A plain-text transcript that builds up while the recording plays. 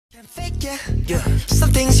Can't fake it, yeah.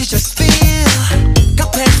 Some things you just feel.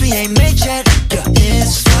 Got plans we ain't made yet, yeah.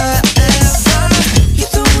 It's forever. You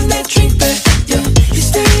throwing that drink back, yeah. You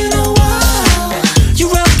staying a while.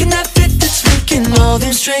 You rocking that fit that's making all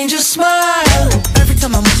them strangers smile. Every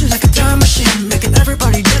time I'm with you like a time machine, making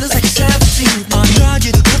everybody jealous like a 17. My God,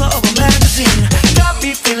 you're the cover of a magazine. Got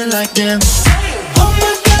me feeling like them. Oh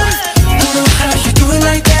my God, don't know how you do it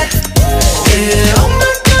like that. Yeah, oh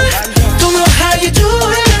my God, don't know how you do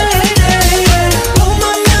it.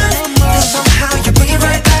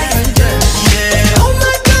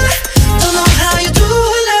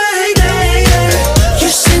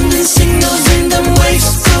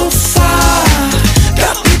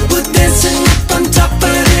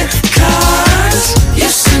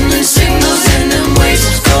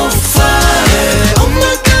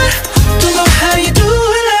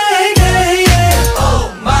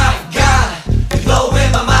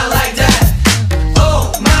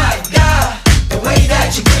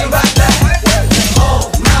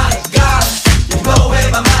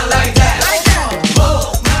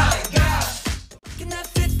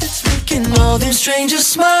 Strangers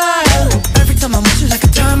smile. Every time I'm with you like a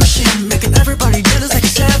time machine, making everybody jealous like a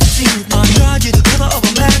 17. My God, you're the cover of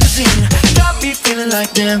a magazine. Got me feeling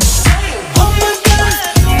like them. Oh my God,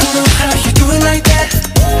 don't know how you do it like that.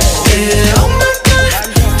 Yeah, oh my God,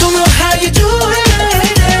 don't know how you do it.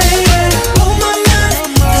 Yeah, oh my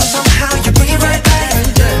God, somehow you bring it right back.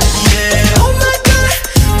 Yeah, oh my God,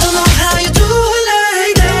 don't know how you do it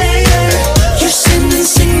like that. You're sending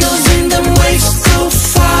signals in them waves so far.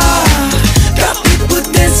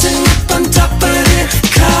 Dancing up on top of the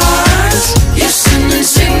cars. You're sending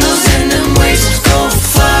signals and them waves go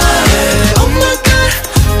far. Oh my God,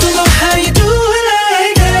 don't know how you do it like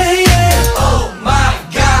that. Yeah. Oh my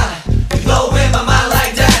God, you're blowing my mind like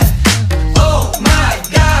that. Oh my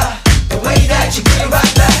God, the way that you bring it right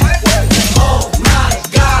back. Oh my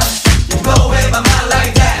God, you're blowing my mind like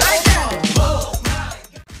that. Oh my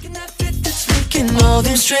God, in that fit that's making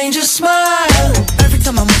all them strangers smile. Every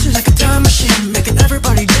time I'm with you like a time machine, making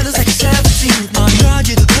everybody jealous like a 17. My God,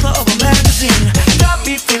 you're the cover of a magazine. Got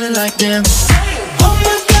me feeling like them. Oh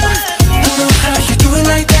my God, don't know how you do it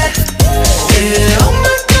like that. Yeah, oh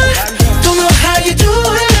my God, don't know how you do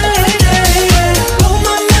it. Yeah, oh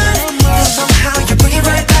my God, somehow you bring it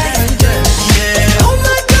right back. Yeah, oh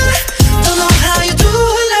my God, don't know how you do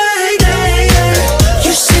it like that.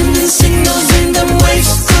 You're sending signals in them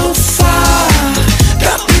waves so far.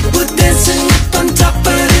 Got people dancing up on top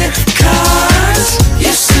of the cars.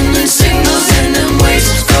 You're sending signals and them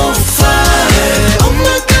waves go far. Oh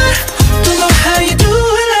my God, don't know how you do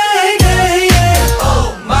it like that. Yeah.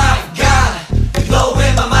 Oh my God, you're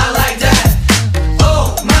blowing my mind like that.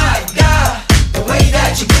 Oh my God, the way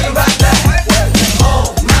that you bring it right back.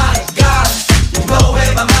 Oh my God, you're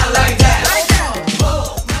blowing my mind like that.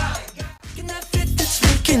 Oh my God, in that fit that's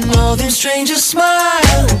making all them strangers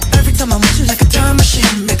smile. Every time I'm with you like a time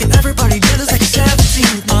machine, making everybody jealous like a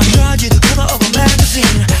 17. My God, you're the cover of a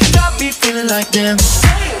magazine. Got me feeling like them.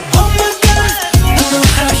 Oh my God, don't know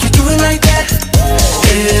how you do it like that.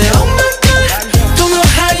 Yeah, oh my God, don't know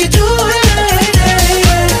how you do it.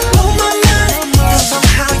 Yeah, oh my God,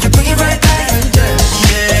 somehow you bring it right back.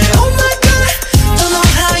 Yeah, oh my God, don't know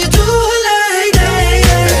how you do it like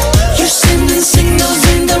that. You're sending signals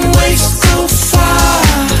in them waves so far.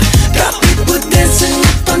 Got people dancing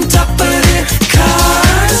up on top of the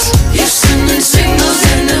cars. You're sending signals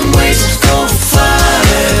and them waves go far.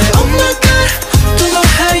 Oh my God, don't know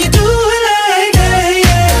how you do it like that.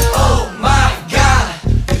 Yeah. Oh my God,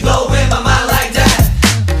 you're blowing my mind like that.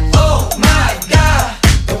 Oh my God,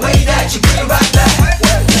 the way that you bring it right back.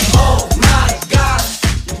 Oh my God,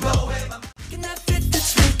 you're blowing my mind. In that fit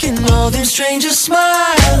that's making all them strangers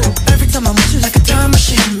smile. Every time I'm with you like a time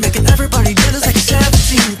machine, making everybody jealous like a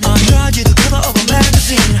 17. My God, you're the cover of a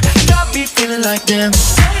magazine. Got me feeling like them.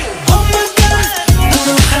 Oh my God, don't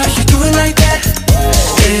know how you do it like that.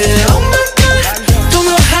 Yeah, oh my God, don't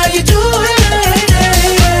know how you do it.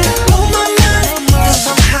 Yeah, oh my God,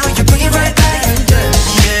 somehow you bring it right back.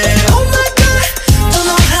 Yeah, oh my God, don't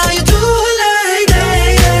know how you do it like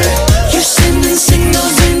that. You're sending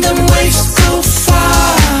signals in them waves so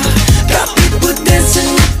far. Got people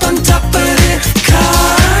dancing up on top of the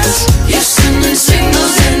cars. You're sending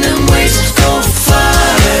signals and them waves go far.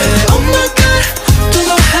 Oh my God, don't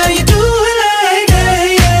know how you do it like that.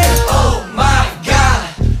 Yeah. Oh my God,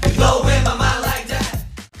 you're blowing my mind like that.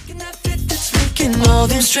 In that fit that's making all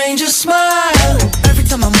them strangers smile. Every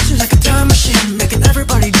time I'm with you like a time machine, making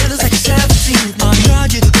everybody jealous like a 17. My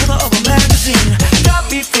God, you're the cover of a magazine.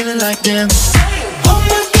 Got me feeling like them. Oh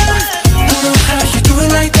my God, don't know how you do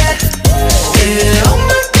it like that. Yeah, oh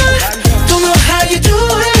my God,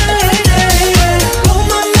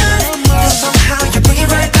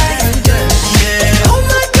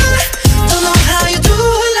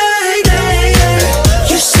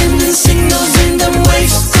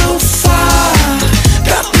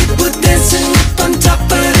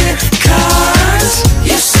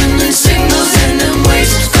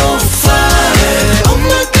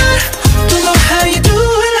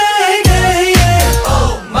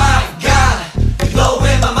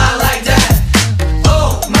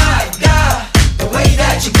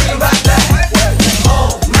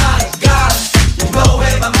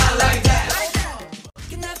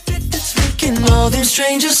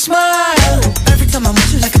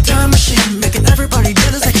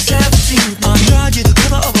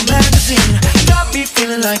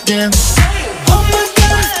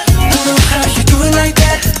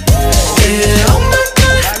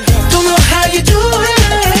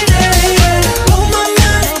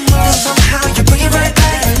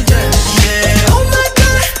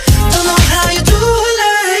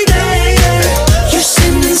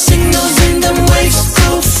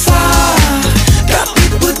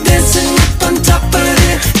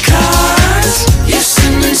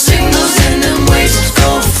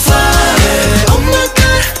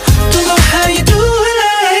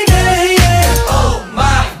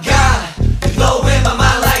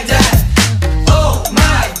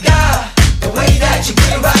 you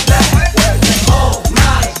bring it right back. Oh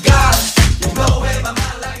my God, you blow away my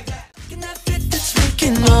mind like that. And that fit that's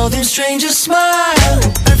making all them strangers smile.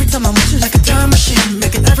 Every time I'm with you like a time machine,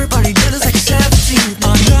 making everybody jealous like a 17.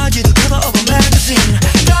 My God, you're the cover of a magazine.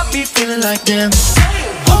 Got me feeling like them.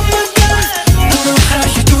 Oh my God, don't know how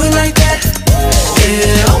you do it like that.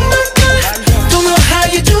 Yeah, oh my God, don't know how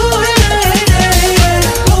you do it like that.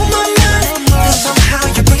 Yeah. Oh my God, somehow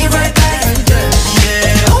you bring it right back.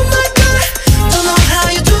 Yeah, oh my God, don't know how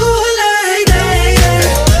you do it like that.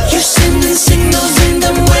 Yeah. You're sending signals in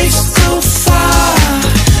them waves so far.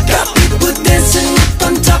 Got people dancing up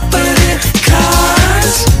on top of their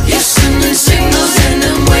cars. You're sending signals in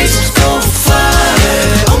them waves so far.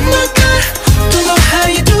 Oh my God, don't know how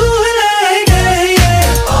you do it like that. Yeah.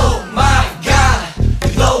 Oh my God, you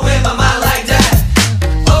blow away my mind like that.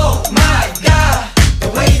 Oh my God, the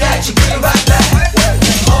way that you bring it right back.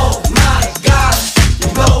 Oh my God, you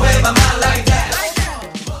blow away my mind like that.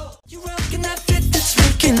 You rockin' that fit that's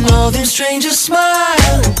making all them strangers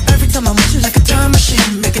smile. Every time I'm with you like a time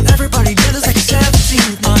machine, making everybody jealous like a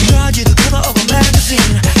 17. My God, you're the cover of a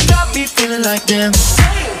magazine. Got me feeling like them.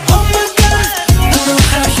 Oh my God, don't know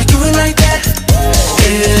how you do it like that.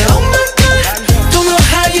 Yeah, oh my God, don't know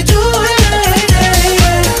how you do it like that.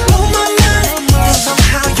 Yeah. Oh my God,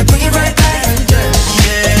 somehow you bring it right back.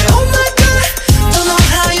 Yeah, oh my God, don't know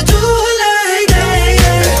how you do it like that.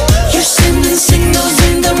 Yeah. You're sending signals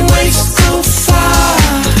in them waves so far.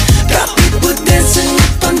 Got people dancing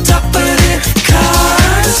up on top of their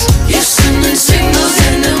cars. You're sending signals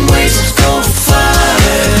in them waves so far.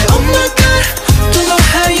 Oh my God, don't know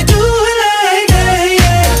how you do it like that.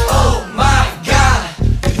 Yeah. Oh my God,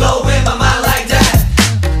 you blow away my mind like that.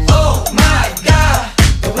 Oh my God,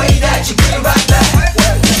 the way that you bring it right back.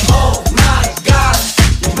 Oh my God,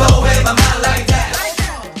 you blow away my mind like that.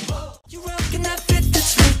 You rockin' that fit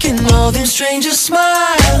that's making all them strangers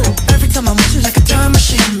smile. Every time I'm with you like a time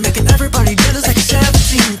machine, making everybody jealous like a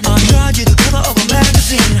 17. My God, you're the cover of a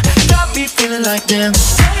magazine. Got me feeling like them.